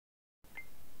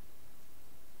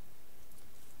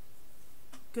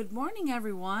Good morning,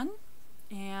 everyone,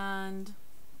 and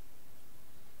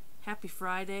happy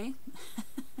Friday.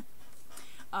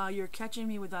 You're catching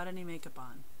me without any makeup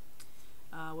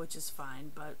on, which is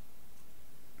fine, but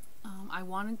I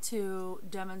wanted to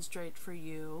demonstrate for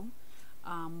you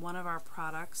one of our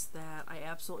products that I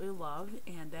absolutely love,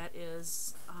 and that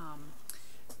is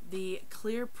the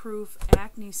Clear Proof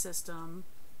Acne System,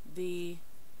 the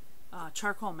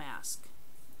charcoal mask.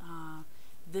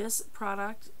 This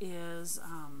product is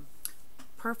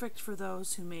perfect for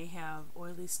those who may have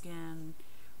oily skin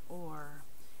or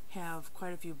have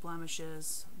quite a few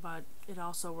blemishes, but it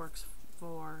also works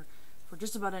for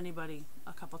just about anybody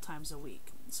a couple times a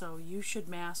week. So you should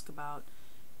mask about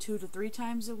 2 to 3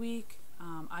 times a week.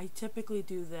 I typically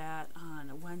do that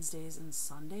on Wednesdays and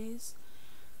Sundays.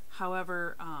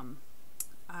 However, I'm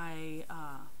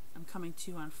coming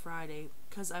to you on Friday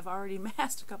because I've already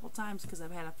masked a couple times because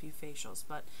I've had a few facials,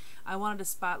 but I wanted to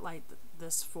spotlight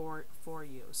this for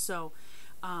you. So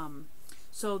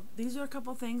these are a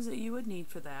couple things that you would need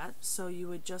for that. So you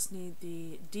would just need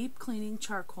the deep cleaning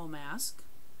charcoal mask.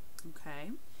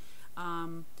 Okay,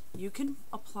 you can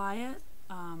apply it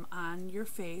on your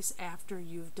face after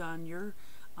you've done your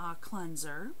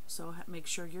cleanser. So make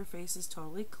sure your face is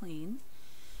totally clean.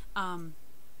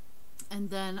 And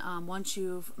then once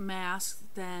you've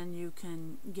masked, then you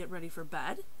can get ready for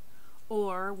bed.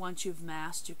 Or once you've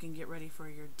masked, you can get ready for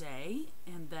your day.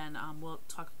 And then we'll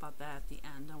talk about that at the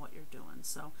end on what you're doing.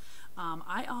 So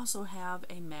I also have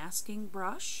a masking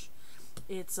brush.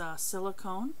 It's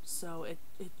silicone, so it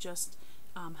just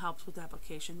helps with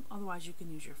application. Otherwise, you can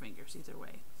use your fingers either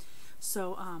way.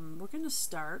 So we're going to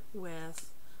start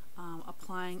with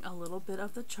applying a little bit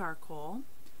of the charcoal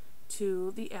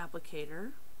to the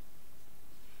applicator.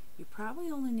 You probably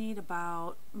only need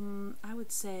about, I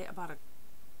would say about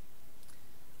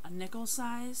a nickel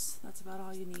size. That's about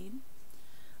all you need.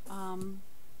 I'll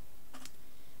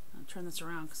turn this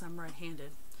around because I'm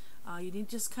right-handed. You need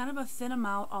just kind of a thin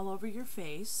amount all over your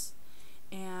face.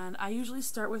 And I usually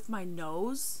start with my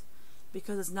nose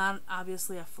because it's not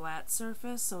obviously a flat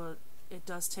surface, so it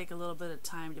does take a little bit of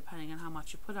time depending on how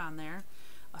much you put on there.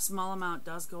 A small amount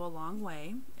does go a long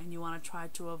way, and you want to try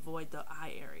to avoid the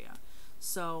eye area.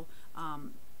 So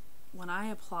when I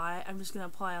apply, I'm just going to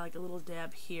apply like a little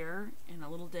dab here and a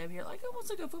little dab here, like almost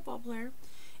like a football player.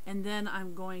 And then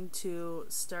I'm going to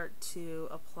start to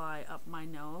apply up my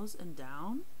nose and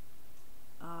down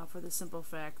for the simple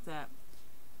fact that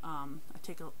I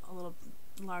take a little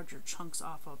larger chunks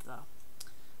off of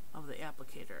the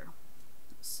applicator.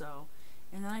 So,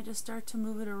 and then I just start to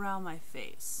move it around my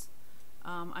face.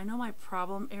 I know my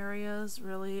problem areas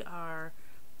really are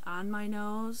on my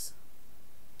nose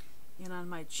and on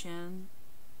my chin.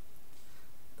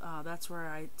 That's where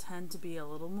I tend to be a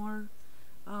little more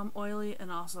oily,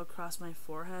 and also across my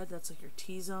forehead. That's like your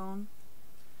T-zone.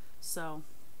 So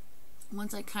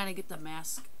once I kind of get the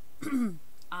mask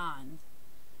on,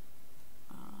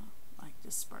 I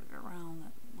just spread it around.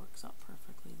 That works out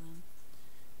perfectly then.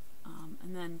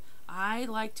 And then I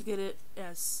like to get it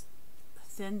as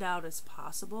thinned out as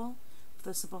possible for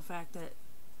the simple fact that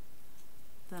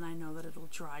then I know that it'll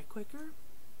dry quicker.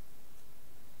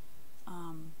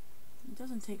 It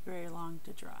doesn't take very long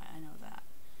to dry, I know that.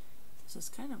 So it's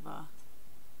kind of a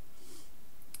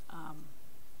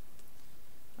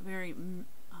very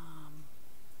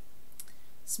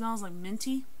smells like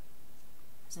minty.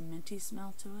 There's a minty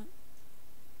smell to it.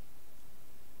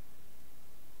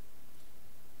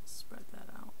 Spread that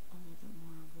out a little bit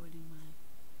more, avoiding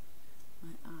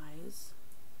my eyes.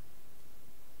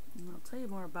 And I'll tell you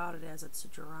more about it as it's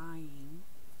drying.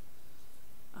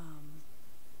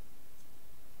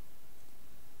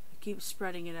 Keep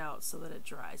spreading it out so that it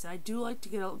dries. I do like to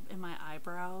get it in my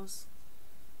eyebrows,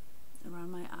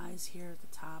 around my eyes here at the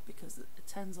top, because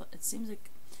it seems like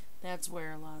that's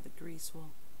where a lot of the grease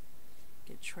will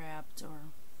get trapped or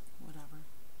whatever.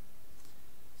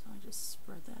 So I just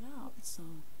spread that out. So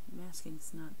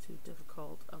masking's not too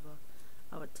difficult of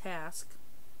a task.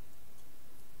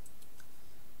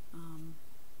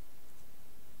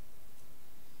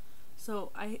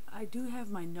 So I do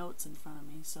have my notes in front of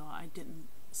me, so I didn't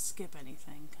skip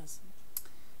anything because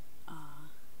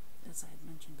as I had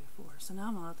mentioned before. So now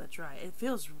I'm gonna let that dry. It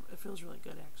feels really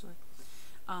good actually.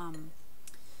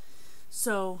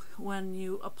 So when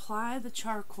you apply the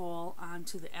charcoal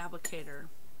onto the applicator,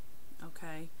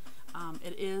 okay,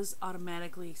 it is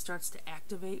automatically starts to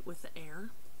activate with the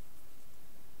air,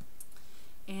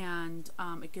 and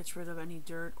it gets rid of any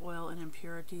dirt, oil, and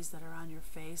impurities that are on your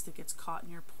face that gets caught in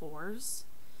your pores.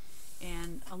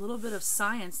 And a little bit of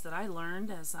science that I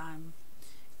learned as I'm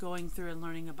going through and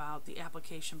learning about the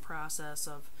application process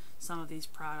of some of these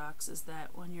products is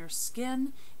that when your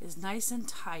skin is nice and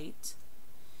tight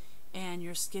and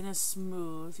your skin is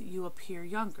smooth, you appear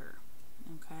younger.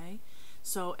 Okay,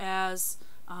 so as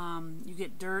you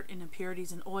get dirt and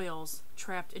impurities and oils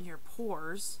trapped in your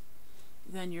pores,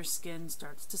 then your skin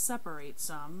starts to separate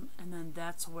some, and then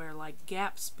that's where like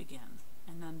gaps begin,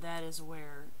 and then that is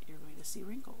where you're going to see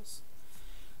wrinkles.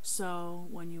 So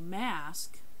when you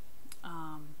mask,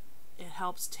 it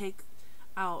helps take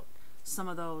out some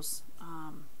of those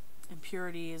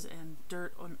impurities and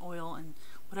dirt and oil and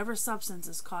whatever substance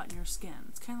is caught in your skin.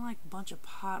 It's kind of like a bunch of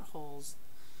potholes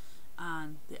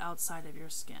on the outside of your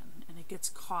skin, and it gets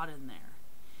caught in there.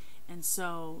 And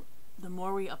so the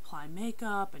more we apply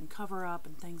makeup and cover up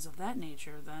and things of that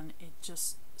nature, then it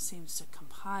just seems to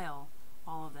compile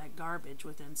all of that garbage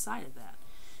within inside of that.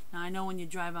 Now I know when you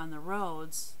drive on the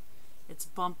roads, it's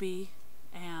bumpy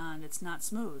and it's not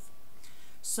smooth.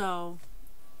 So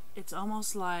it's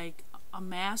almost like a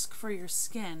mask for your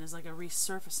skin is like a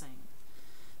resurfacing.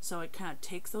 So it kind of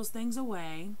takes those things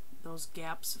away, those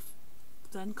gaps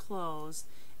then close,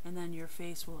 and then your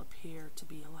face will appear to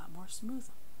be a lot more smooth,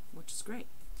 which is great.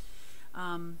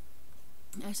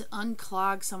 As it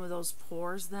unclogs some of those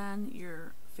pores, then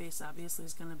your face obviously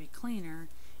is going to be cleaner,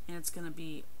 and it's going to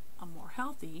be more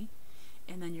healthy,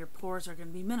 and then your pores are going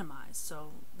to be minimized.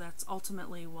 So that's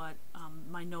ultimately what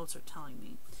my notes are telling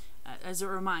me. As it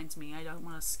reminds me, I don't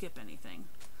want to skip anything.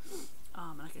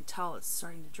 And I can tell it's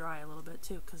starting to dry a little bit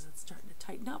too, because it's starting to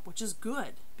tighten up, which is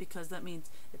good, because that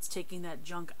means it's taking that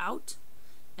junk out,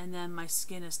 and then my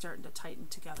skin is starting to tighten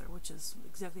together, which is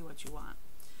exactly what you want.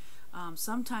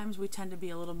 Sometimes we tend to be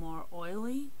a little more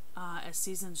oily as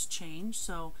seasons change.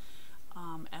 So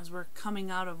as we're coming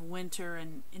out of winter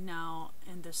and now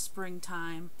into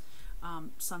springtime,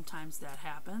 sometimes that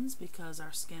happens because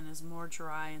our skin is more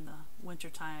dry in the winter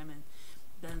time, and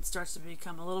then it starts to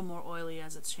become a little more oily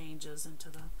as it changes into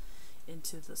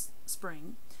the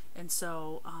spring. And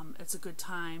so it's a good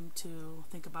time to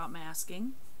think about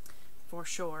masking for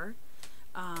sure.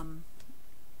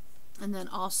 And then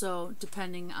also,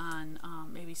 depending on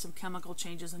maybe some chemical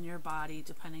changes in your body,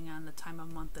 depending on the time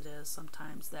of month it is,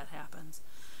 sometimes that happens.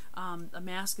 A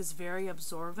mask is very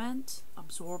absorbent.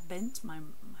 My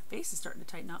face is starting to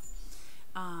tighten up.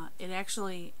 It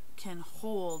actually can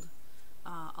hold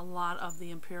a lot of the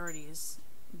impurities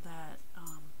that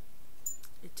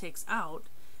it takes out,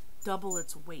 double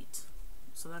its weight.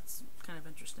 So that's kind of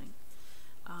interesting.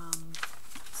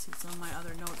 Let's see some of my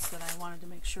other notes that I wanted to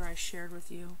make sure I shared with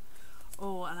you.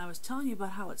 Oh, and I was telling you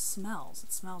about how it smells.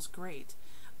 It smells great.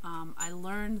 I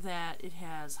learned that it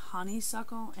has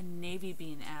honeysuckle and navy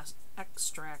bean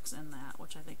extracts in that,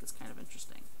 which I think is kind of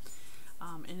interesting.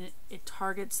 And it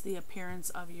targets the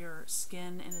appearance of your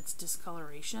skin and its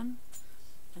discoloration,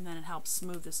 and then it helps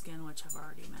smooth the skin, which I've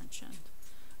already mentioned.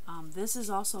 This is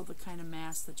also the kind of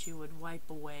mask that you would wipe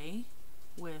away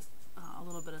with a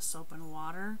little bit of soap and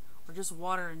water, or just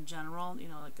water in general, you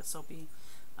know, like a soapy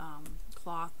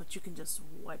cloth, but you can just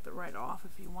wipe it right off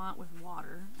if you want with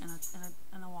water and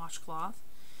a washcloth.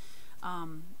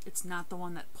 It's not the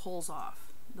one that pulls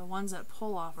off. The ones that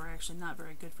pull off are actually not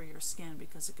very good for your skin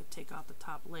because it could take off the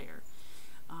top layer.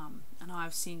 I know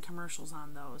I've seen commercials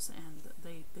on those, and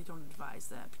they don't advise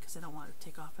that because they don't want to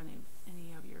take off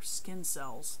any of your skin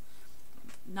cells.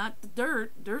 Not the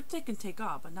dirt they can take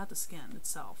off, but not the skin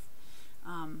itself.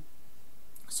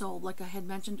 So like I had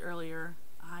mentioned earlier,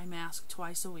 I mask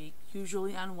twice a week,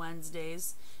 usually on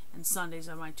Wednesdays, and Sundays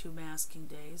are my 2 masking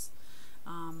days.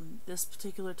 This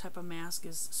particular type of mask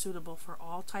is suitable for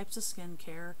all types of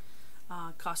skincare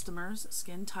customers,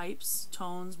 skin types,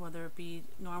 tones, whether it be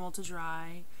normal to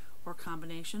dry or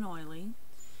combination oily.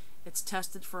 It's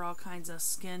tested for all kinds of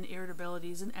skin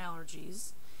irritabilities and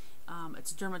allergies.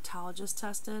 It's dermatologist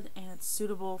tested, and it's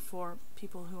suitable for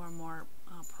people who are more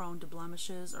prone to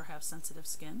blemishes or have sensitive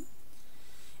skin.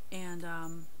 And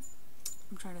I'm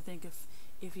trying to think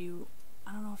if you,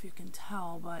 I don't know if you can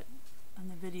tell, but in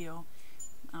the video,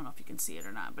 I don't know if you can see it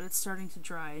or not, but it's starting to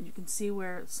dry, and you can see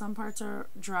where some parts are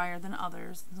drier than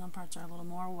others, and some parts are a little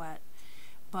more wet.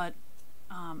 But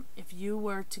if you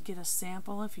were to get a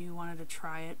sample, if you wanted to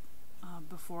try it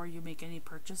before you make any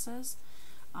purchases,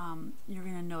 you're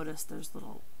going to notice there's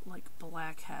little like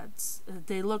blackheads.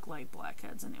 They look like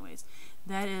blackheads anyways.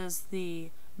 That is the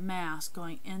mask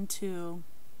going into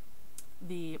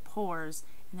the pores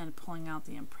and then pulling out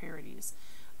the impurities.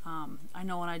 I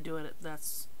know when I do it,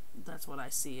 that's what I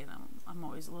see, and I'm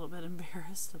always a little bit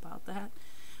embarrassed about that.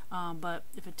 But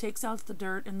if it takes out the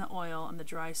dirt and the oil and the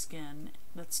dry skin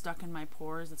that's stuck in my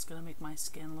pores, it's going to make my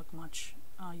skin look much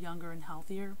younger and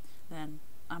healthier, then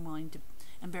I'm willing to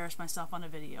embarrass myself on a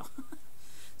video.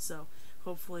 So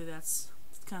hopefully that's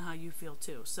kind of how you feel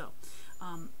too. So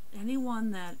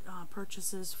anyone that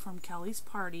purchases from Kelly's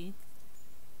Party,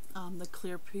 the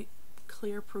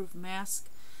Clear Proof mask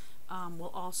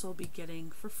will also be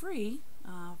getting for free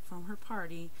from her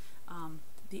party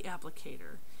the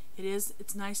applicator.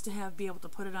 It's nice to be able to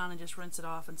put it on and just rinse it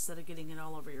off instead of getting it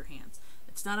all over your hands.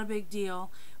 It's not a big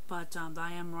deal, but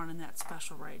I am running that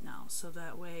special right now, so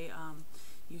that way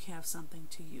you have something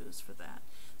to use for that.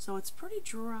 So it's pretty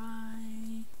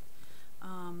dry.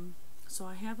 So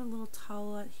I have a little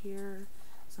towelette here,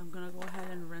 so I'm going to go ahead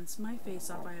and rinse my face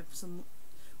off. I have some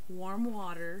warm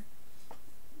water.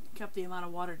 Kept the amount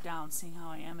of water down, seeing how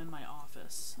I am in my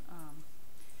office.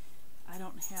 I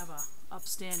don't have a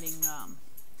upstanding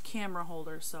camera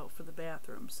holder for the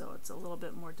bathroom, so it's a little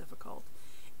bit more difficult.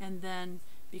 And then,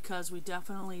 because we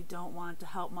definitely don't want to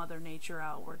help Mother Nature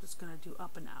out, we're just going to do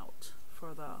up and out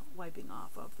for the wiping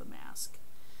off of the mask,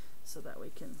 so that we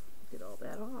can get all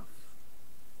that off.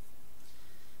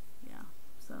 Yeah,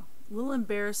 so a little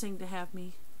embarrassing to have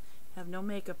me have no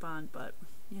makeup on, but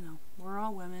you know, we're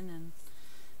all women and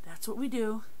that's what we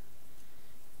do.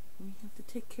 We have to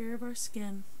take care of our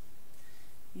skin,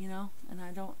 you know, and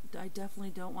I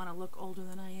definitely don't want to look older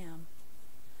than I am.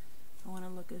 I want to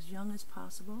look as young as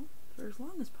possible for as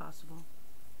long as possible,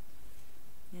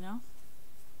 you know,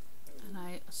 and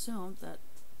I assume that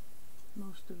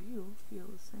most of you feel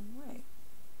the same way.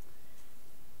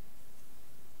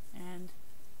 And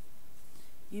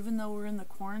even though we're in the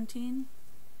quarantine,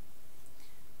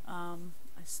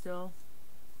 I still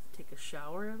take a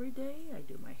shower every day. I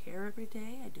do my hair every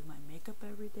day. I do my makeup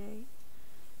every day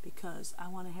because I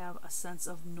want to have a sense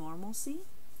of normalcy,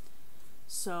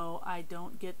 so I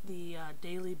don't get the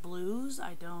daily blues.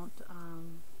 I don't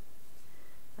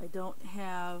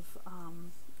have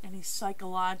any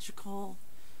psychological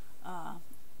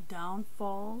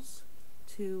downfalls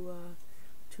to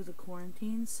the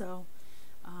quarantine. So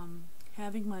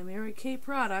having my Mary Kay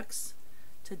products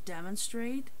to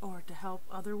demonstrate or to help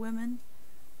other women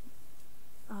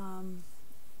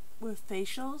with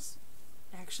facials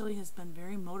actually has been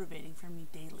very motivating for me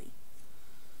daily.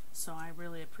 So I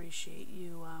really appreciate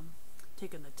you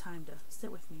taking the time to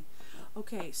sit with me.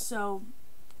 Okay, so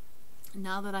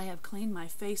now that I have cleaned my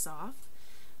face off,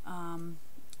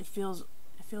 it feels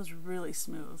really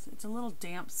smooth. It's a little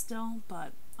damp still,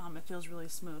 but it feels really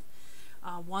smooth.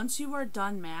 Once you are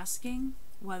done masking,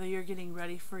 whether you're getting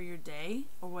ready for your day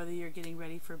or whether you're getting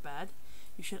ready for bed,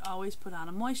 you should always put on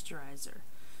a moisturizer.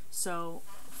 So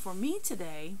for me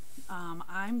today,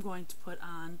 I'm going to put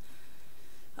on,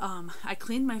 I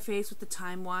cleaned my face with the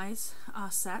Time Wise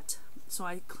set. So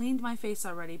I cleaned my face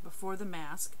already before the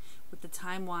mask with the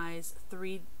Time Wise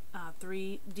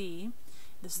 3D.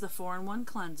 This is the 4-in-1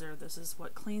 cleanser. This is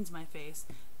what cleans my face.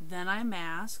 Then I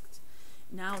masked.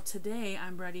 Now today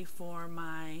I'm ready for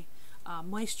my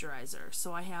moisturizer.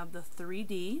 So I have the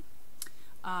 3D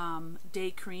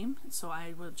day cream. So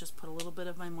I will just put a little bit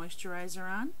of my moisturizer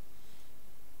on,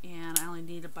 and I only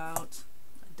need about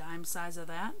a dime size of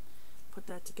that. Put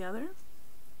that together,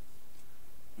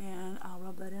 and I'll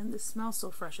rub that in. This smells so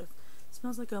fresh. It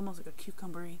smells like almost like a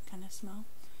cucumber-y kind of smell.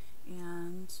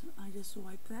 And I just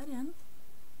wipe that in.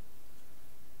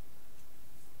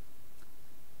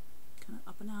 Kind of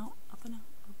up and out, up and out,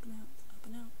 up and out, up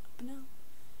and out, up and out.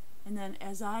 And then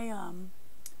as I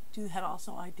do that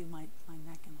also, I do my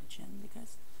neck and my chin,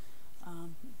 because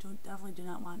definitely do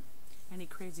not want any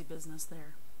crazy business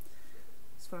there.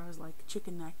 As far as like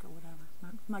chicken neck or whatever.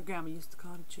 My grandma used to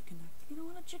call it a chicken neck. You don't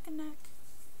want a chicken neck.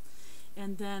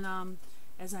 And then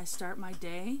as I start my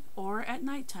day, or at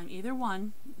nighttime, either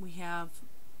one, we have,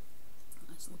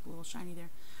 let's look a little shiny there,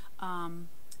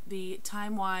 the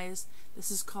Time Wise,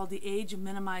 this is called the Age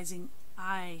Minimizing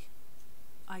Eye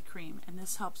Cream, and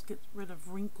this helps get rid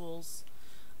of wrinkles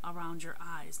around your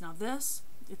eyes. Now this,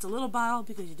 it's a little bottle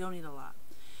because you don't need a lot.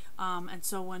 And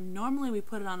so when normally we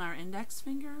put it on our index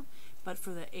finger, but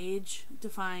for the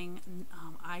age-defying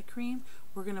eye cream,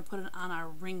 we're going to put it on our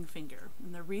ring finger.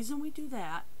 And the reason we do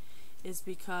that is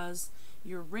because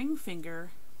your ring finger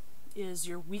is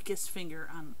your weakest finger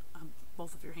on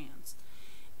both of your hands.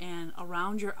 And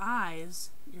around your eyes,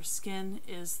 your skin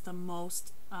is the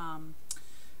most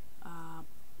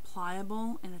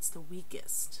pliable, and it's the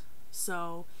weakest.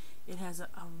 So it has a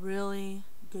really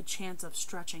good chance of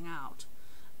stretching out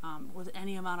with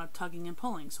any amount of tugging and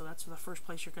pulling. So that's the first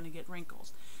place you're going to get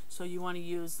wrinkles. So you want to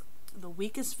use the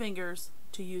weakest fingers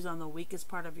to use on the weakest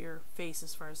part of your face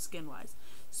as far as skin wise.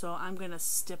 So I'm going to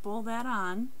stipple that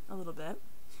on a little bit,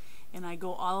 and I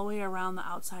go all the way around the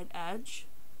outside edge.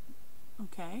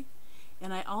 Okay,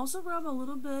 and I also rub a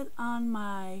little bit on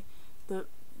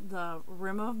the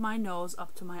rim of my nose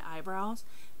up to my eyebrows,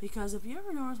 because if you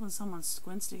ever notice when someone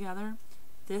squints together,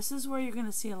 this is where you're going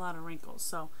to see a lot of wrinkles.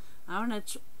 So I'm going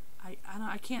to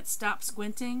I can't stop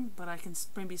squinting, but I can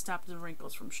maybe stop the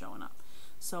wrinkles from showing up.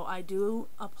 So I do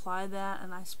apply that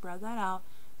and I spread that out,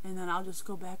 and then I'll just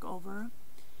go back over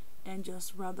and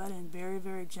just rub that in very,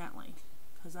 very gently,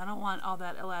 because I don't want all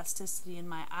that elasticity in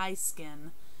my eye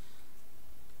skin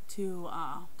to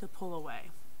pull away.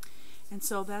 And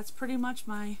so that's pretty much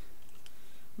my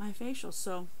facial.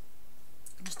 So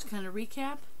just to kind of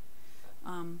recap,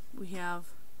 we have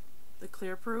the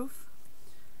Clear Proof,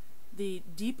 the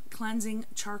Deep Cleansing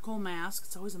Charcoal Mask,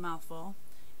 it's always a mouthful,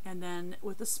 and then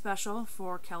with the special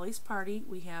for Kelly's party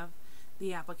we have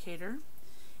the applicator.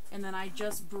 And then I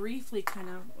just briefly kind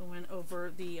of went over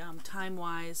the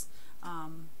Time-Wise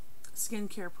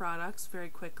skincare products very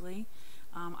quickly.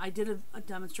 I did a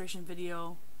demonstration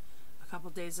video a couple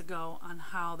days ago on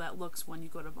how that looks when you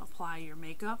go to apply your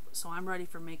makeup. So I'm ready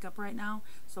for makeup right now.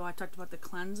 So I talked about the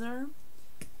cleanser,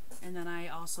 and then I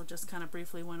also just kind of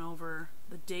briefly went over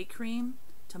the day cream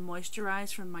to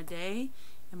moisturize from my day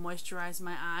and moisturize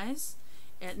my eyes.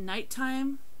 At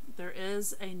nighttime, there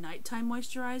is a nighttime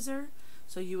moisturizer.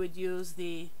 So you would use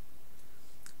the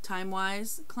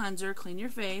Time-Wise cleanser, clean your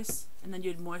face, and then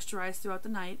you'd moisturize throughout the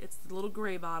night. It's the little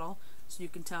gray bottle, so you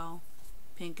can tell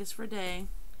pink is for day,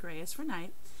 gray is for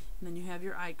night, and then you have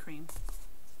your eye cream.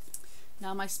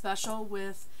 Now my special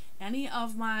with any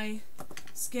of my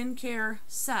skincare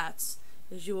sets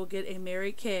is you will get a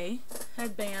Mary Kay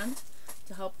headband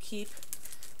to help keep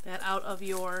that out of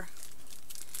your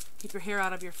hair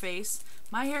out of your face.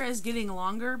 My hair is getting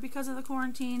longer because of the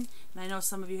quarantine, and I know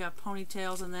some of you have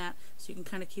ponytails and that, so you can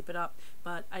kind of keep it up,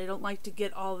 but I don't like to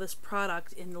get all this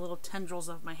product in the little tendrils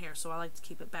of my hair, so I like to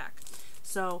keep it back.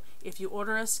 So if you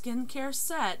order a skincare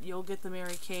set, you'll get the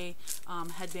Mary Kay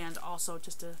headband also,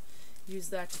 just to use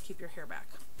that to keep your hair back.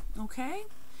 Okay?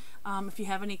 If you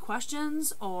have any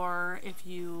questions, or if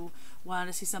you want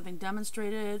to see something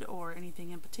demonstrated or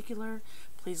anything in particular,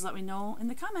 please let me know in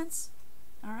the comments.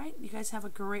 Alright, you guys have a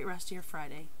great rest of your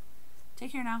Friday.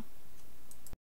 Take care now.